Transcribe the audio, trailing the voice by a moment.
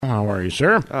How are you,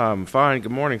 sir? Fine.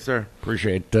 Good morning, sir.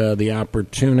 Appreciate the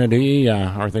opportunity.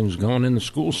 How are things going in the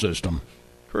school system?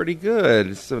 Pretty good.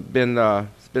 It's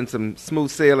been some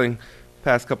smooth sailing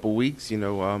past couple weeks.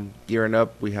 Gearing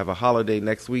up. We have a holiday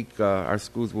next week. Our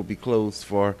schools will be closed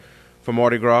for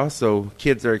Mardi Gras, so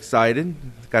kids are excited.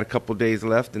 Got a couple days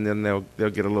left, and then they'll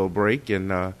get a little break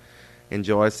and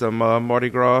enjoy some Mardi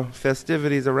Gras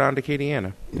festivities around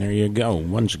Acadiana. There you go.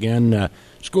 Once again,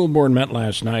 school board met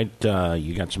last night.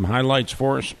 You got some highlights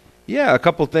for us? Yeah, a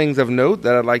couple things of note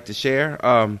that I'd like to share.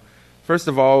 First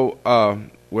of all,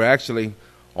 we're actually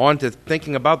on to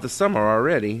thinking about the summer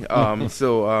already.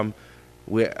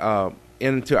 We're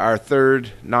into our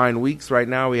third 9 weeks right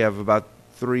now. We have about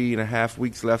 3.5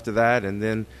 weeks left of that, and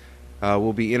then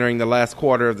we'll be entering the last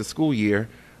quarter of the school year.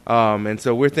 And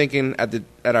so we're thinking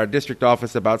at our district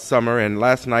office about summer. And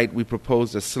last night we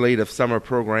proposed a slate of summer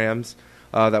programs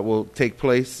that will take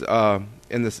place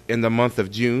in the month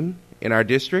of June in our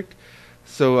district.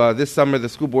 So this summer the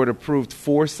school board approved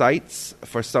 4 sites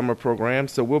for summer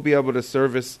programs. So we'll be able to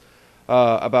service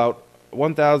about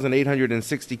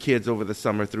 1,860 kids over the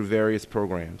summer through various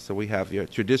programs. So we have your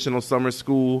traditional summer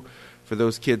school for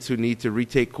those kids who need to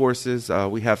retake courses.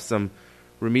 We have some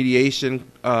remediation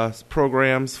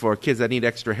programs for kids that need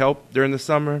extra help during the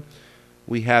summer.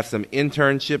 We have some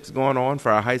internships going on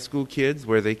for our high school kids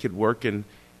where they could work in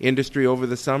industry over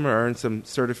the summer, earn some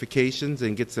certifications,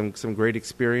 and get some great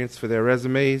experience for their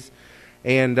resumes.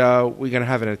 And we're going to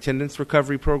have an attendance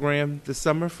recovery program this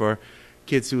summer for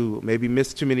kids who maybe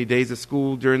missed too many days of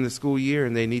school during the school year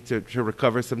and they need to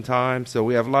recover some time. So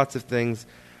we have lots of things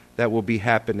that will be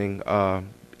happening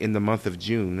in the month of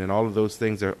June, and all of those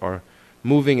things are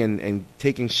moving and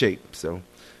taking shape. So,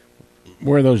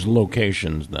 where are those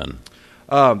locations then?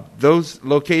 Those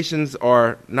locations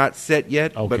are not set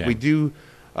yet, okay. But we do.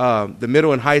 The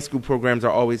middle and high school programs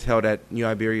are always held at New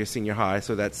Iberia Senior High,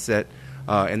 so that's set.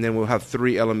 And then we'll have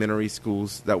 3 elementary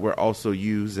schools that we'll also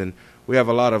use. And we have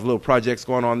a lot of little projects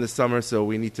going on this summer, so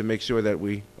we need to make sure that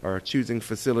we are choosing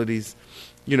facilities,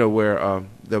 where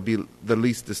there'll be the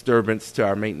least disturbance to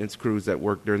our maintenance crews that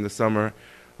work during the summer.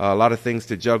 A lot of things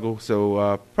to juggle.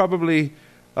 So probably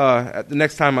at the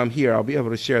next time I'm here, I'll be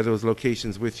able to share those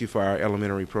locations with you for our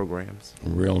elementary programs.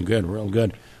 Real good, real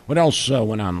good. What else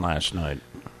went on last night?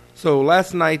 So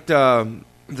last night, the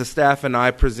staff and I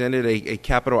presented a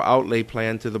capital outlay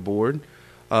plan to the board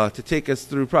to take us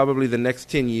through probably the next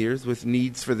 10 years with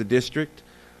needs for the district.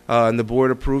 And the board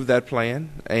approved that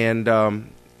plan. And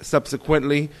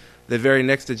subsequently, the very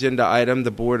next agenda item,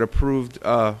 the board approved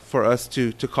for us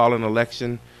to call an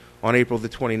election on April the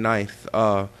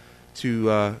 29th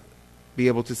to be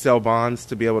able to sell bonds,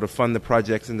 to be able to fund the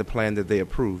projects in the plan that they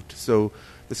approved. So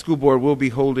the school board will be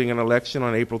holding an election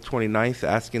on April 29th,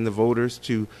 asking the voters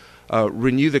to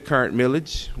renew the current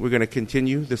millage. We're going to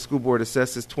continue. The school board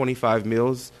assesses 25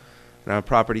 mills in our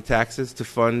property taxes to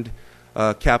fund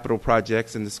capital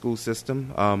projects in the school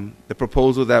system. The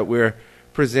proposal that we're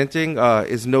presenting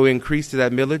is no increase to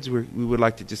that millage. We would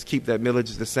like to just keep that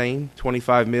millage the same,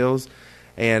 25 mills.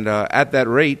 And at that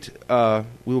rate,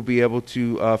 we'll be able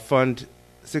to fund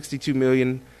 $62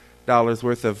 million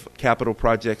worth of capital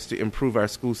projects to improve our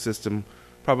school system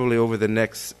probably over the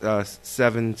next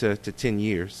 7 to 10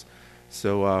 years.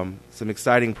 So some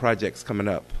exciting projects coming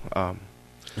up.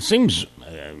 It seems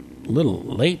a little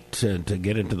late to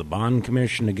get into the bond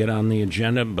commission to get on the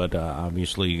agenda, but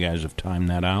obviously you guys have timed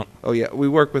that out. Oh, yeah. We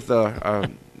work with Mr.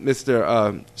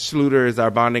 Schluter is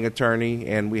our bonding attorney,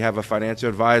 and we have a financial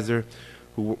advisor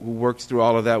who works through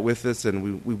all of that with us,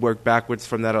 and we work backwards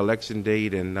from that election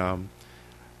date. And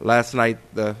last night,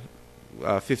 the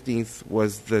 15th,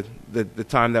 was the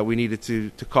time that we needed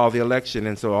to call the election,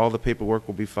 and so all the paperwork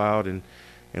will be filed, and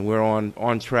we're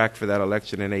on track for that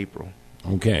election in April.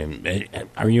 Okay.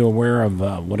 Are you aware of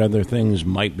what other things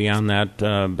might be on that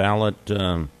ballot?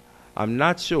 I'm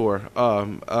not sure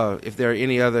if there are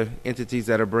any other entities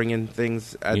that are bringing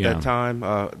things at that time.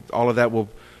 All of that will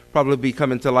probably be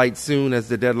coming to light soon as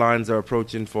the deadlines are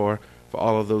approaching for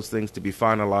all of those things to be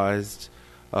finalized.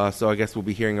 So I guess we'll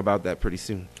be hearing about that pretty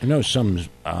soon. I know some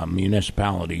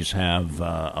municipalities have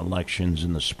elections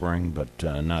in the spring, but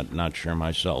not sure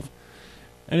myself.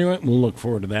 Anyway, we'll look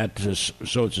forward to that.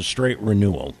 So it's a straight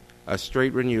renewal. A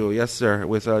straight renewal, yes, sir,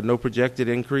 with no projected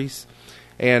increase.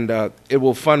 And it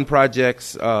will fund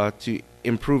projects to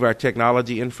improve our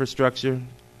technology infrastructure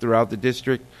throughout the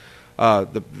district.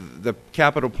 The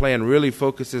capital plan really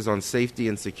focuses on safety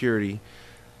and security.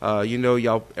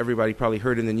 Everybody probably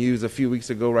heard in the news a few weeks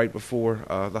ago, right before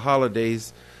the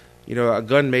holidays, a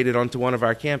gun made it onto one of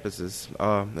our campuses.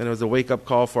 And it was a wake-up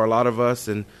call for a lot of us.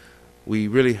 And we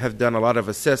really have done a lot of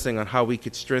assessing on how we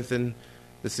could strengthen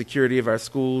the security of our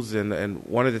schools, and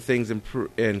one of the things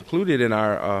included in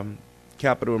our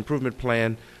capital improvement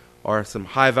plan are some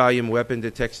high-volume weapon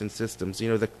detection systems.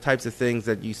 The types of things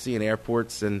that you see in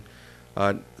airports and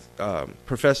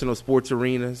professional sports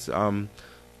arenas.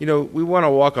 We want to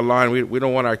walk a line. We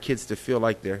don't want our kids to feel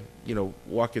like they're,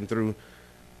 walking through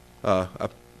a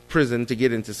prison to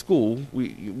get into school.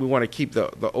 We want to keep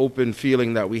the open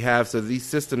feeling that we have. So these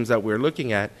systems that we're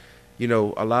looking at,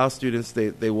 allow students,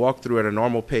 they walk through at a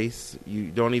normal pace. You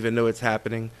don't even know it's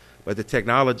happening. But the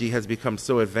technology has become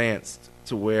so advanced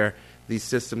to where these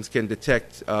systems can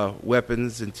detect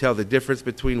weapons and tell the difference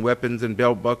between weapons and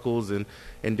belt buckles and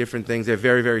different things. They're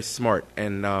very, very smart.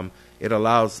 And it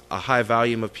allows a high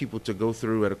volume of people to go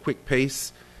through at a quick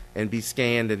pace and be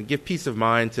scanned and give peace of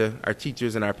mind to our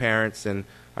teachers and our parents. And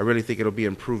I really think it'll be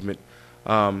improvement.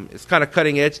 It's kind of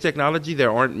cutting-edge technology.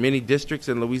 There aren't many districts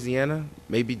in Louisiana,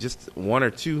 maybe just one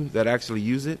or two that actually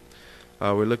use it.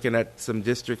 We're looking at some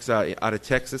districts out of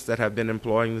Texas that have been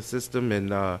employing the system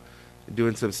and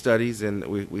doing some studies, and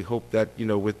we hope that,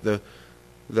 with the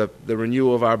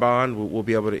renewal of our bond, we'll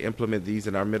be able to implement these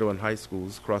in our middle and high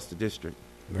schools across the district.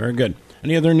 Very good.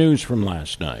 Any other news from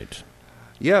last night?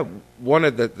 Yeah, one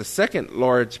of the second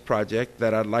large project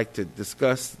that I'd like to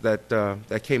discuss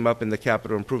that came up in the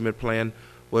capital improvement plan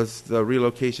was the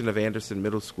relocation of Anderson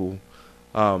Middle School.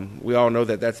 We all know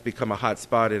that that's become a hot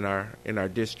spot in our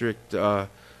district,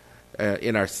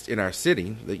 in our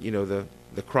city.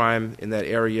 The crime in that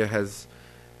area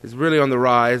is really on the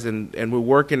rise, and we're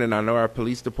working, and I know our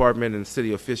police department and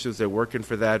city officials are working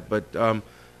for that, but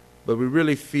we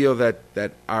really feel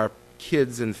that our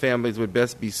kids and families would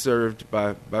best be served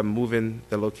by moving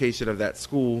the location of that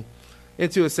school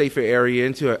into a safer area,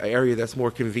 into an area that's more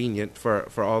convenient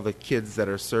for all the kids that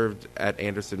are served at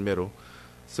Anderson Middle.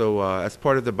 So as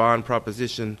part of the bond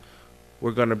proposition,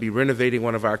 we're going to be renovating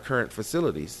one of our current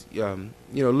facilities.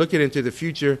 Looking into the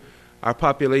future, our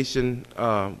population,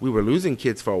 we were losing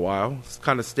kids for a while. It's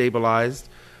kind of stabilized,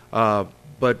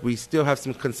 but we still have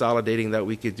some consolidating that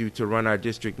we could do to run our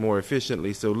district more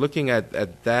efficiently. So looking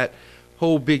at that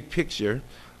whole big picture,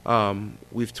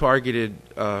 we've targeted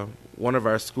one of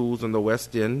our schools on the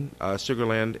West End,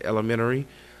 Sugarland Elementary,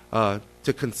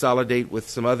 to consolidate with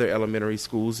some other elementary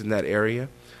schools in that area.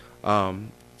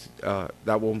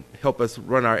 That will help us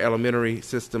run our elementary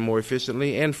system more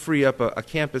efficiently and free up a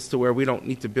campus to where we don't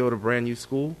need to build a brand new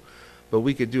school, but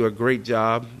we could do a great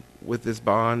job with this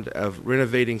bond of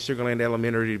renovating Sugarland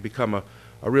Elementary to become a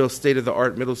real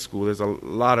state-of-the-art middle school. There's a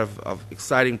lot of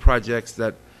exciting projects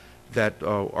that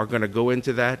are going to go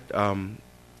into that.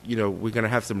 We're going to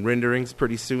have some renderings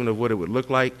pretty soon of what it would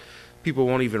look like. People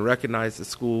won't even recognize the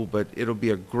school, but it'll be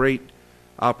a great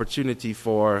opportunity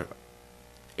for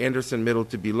Anderson Middle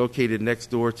to be located next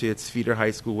door to its feeder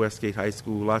high school, Westgate High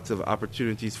School. Lots of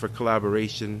opportunities for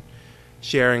collaboration,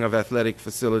 sharing of athletic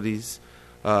facilities.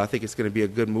 I think it's going to be a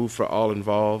good move for all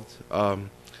involved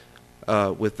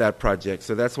with that project.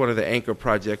 So that's one of the anchor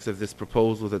projects of this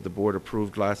proposal that the board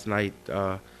approved last night,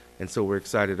 and so we're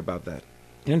excited about that.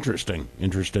 Interesting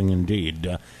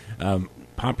indeed.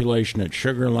 Population at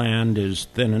Sugarland is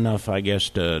thin enough, I guess,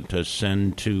 to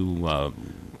send to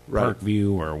Right.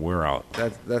 Parkview, or we're out.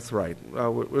 That's right.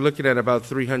 We're looking at about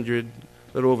 300,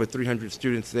 a little over 300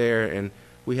 students there, and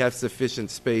we have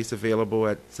sufficient space available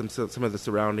at some of the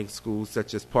surrounding schools,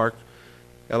 such as Park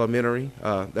Elementary.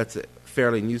 That's a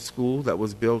fairly new school that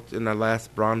was built in the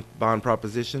last bond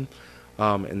proposition,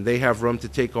 and they have room to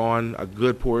take on a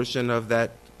good portion of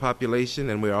that population.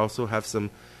 And we also have some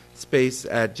space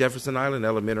at Jefferson Island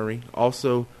Elementary,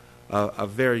 also a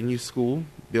very new school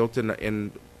built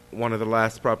in one of the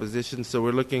last propositions. So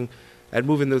we're looking at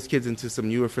moving those kids into some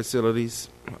newer facilities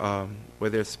where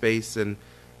there's space, and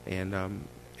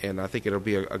I think it'll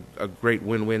be a great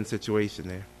win-win situation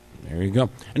there. There you go.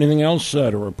 Anything else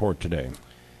to report today?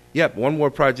 Yep, one more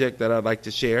project that I'd like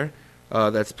to share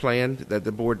that's planned that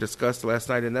the board discussed last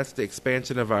night, and that's the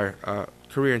expansion of our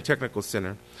Career and Technical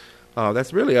Center.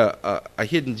 That's really a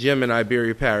hidden gem in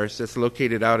Iberia Parish that's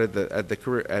located out at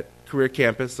Career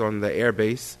Campus on the air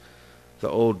base, the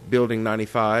old Building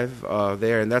 95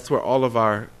 there, and that's where all of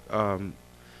our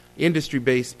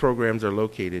industry-based programs are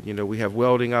located. We have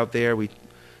welding out there. We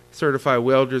certify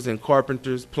welders and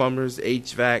carpenters, plumbers,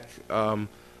 HVAC,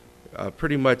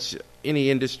 pretty much any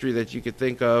industry that you could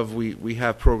think of. We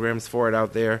have programs for it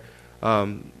out there.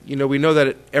 We know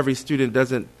that every student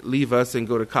doesn't leave us and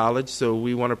go to college, so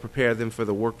we want to prepare them for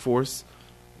the workforce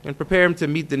and prepare them to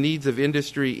meet the needs of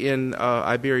industry in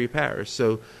Iberia Parish.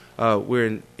 So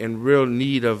we're in real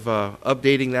need of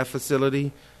updating that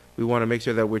facility, we want to make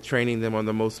sure that we're training them on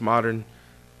the most modern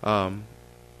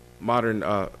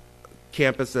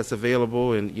campus that's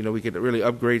available, and we could really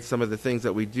upgrade some of the things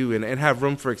that we do and have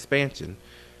room for expansion.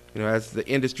 As the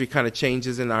industry kind of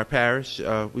changes in our parish,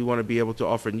 we want to be able to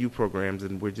offer new programs,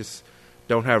 and we just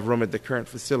don't have room at the current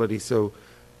facility. So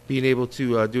being able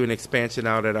to do an expansion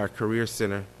out at our career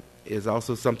center is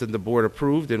also something the board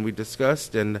approved and we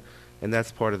discussed, and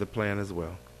that's part of the plan as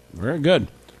well. Very good.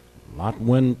 A lot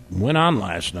went on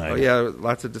last night. Oh, yeah,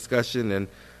 lots of discussion, and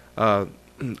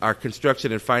our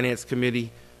construction and finance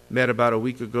committee met about a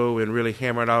week ago and really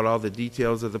hammered out all the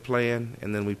details of the plan,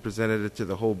 and then we presented it to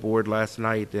the whole board last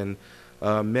night and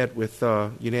met with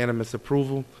unanimous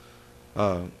approval.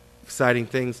 Exciting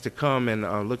things to come,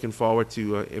 and looking forward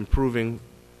to improving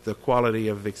the quality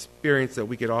of experience that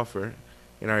we could offer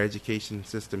in our education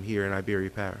system here in Iberia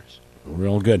Parish.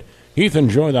 Real good. Heath,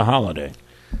 enjoy the holiday.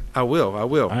 I will.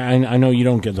 I know you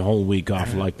don't get the whole week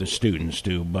off like the students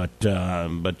do, but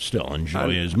still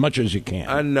enjoy as much as you can.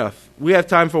 Enough. We have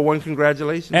time for one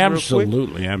congratulations.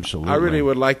 Absolutely. I really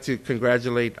would like to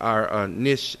congratulate our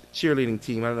NISH cheerleading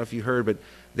team. I don't know if you heard, but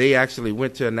they actually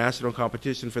went to a national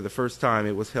competition for the first time.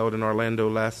 It was held in Orlando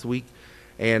last week,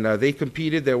 and they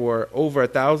competed. There were over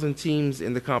 1,000 teams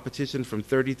in the competition from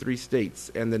 33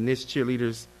 states, and the NISH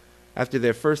cheerleaders, after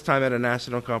their first time at a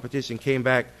national competition, came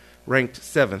back ranked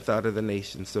 7th out of the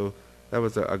nation. So that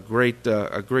was a great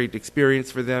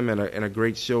experience for them, and a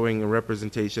great showing and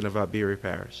representation of Iberia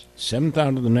Parish. 7th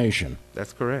out of the nation.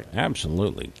 That's correct.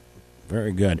 Absolutely.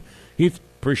 Very good. Heath,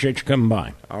 appreciate you coming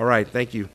by. All right. Thank you.